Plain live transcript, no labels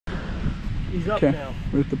He's up Okay, now.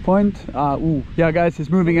 where's the point? Ooh, yeah guys, he's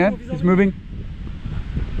moving, eh? He's moving.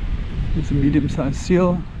 It's a medium-sized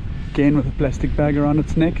seal, again with a plastic bag around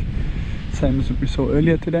its neck, same as what we saw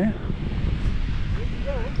earlier today.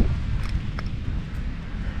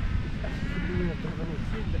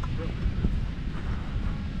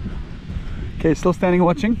 Okay, still standing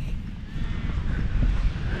watching.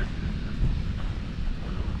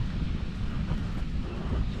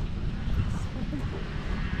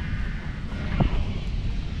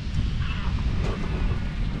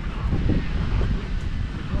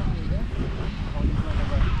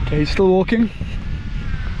 Okay, he's still walking.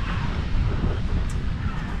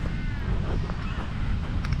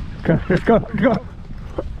 Okay, let's go, let's go.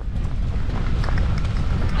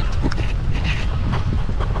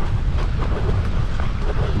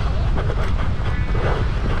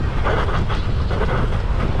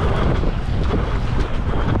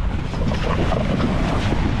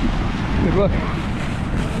 Good work.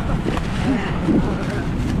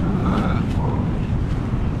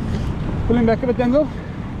 Pulling back a bit, Denzel.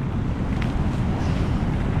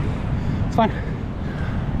 It's fine.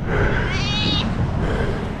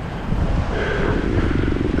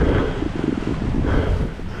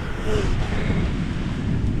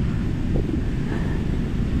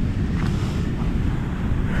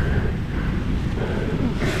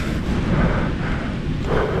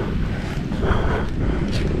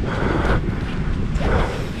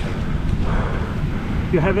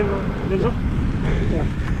 You have him, Denzel? Yeah.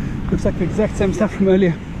 Looks like the exact same stuff from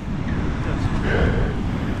earlier.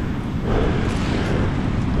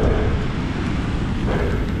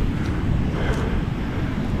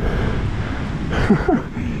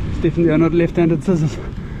 It's definitely not left-handed scissors.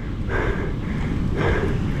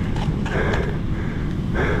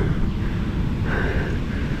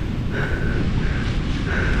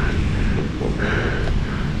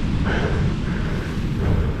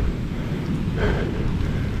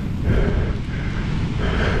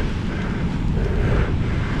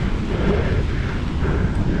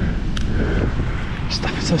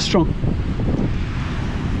 Stuff is so strong.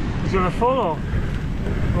 Is it gonna fall or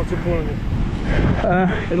what's it pulling it?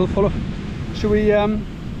 It'll follow. Should we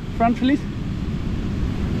front release?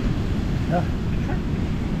 Yeah.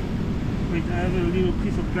 Wait, I have a little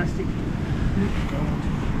piece of plastic.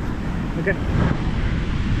 Okay.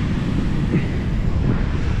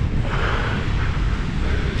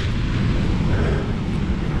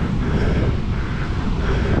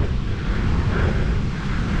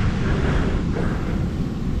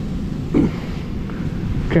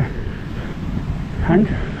 Okay. Hang.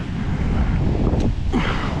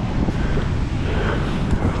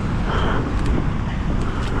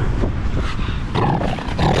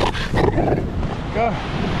 Go.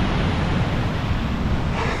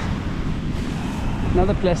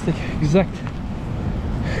 Another plastic, exact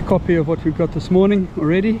copy of what we've got this morning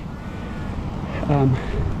already.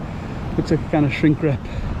 Looks like a kind of shrink wrap.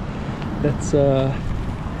 That's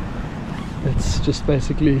just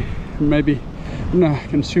basically maybe, no,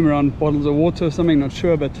 consume around bottles of water or something, not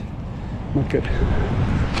sure, but not good.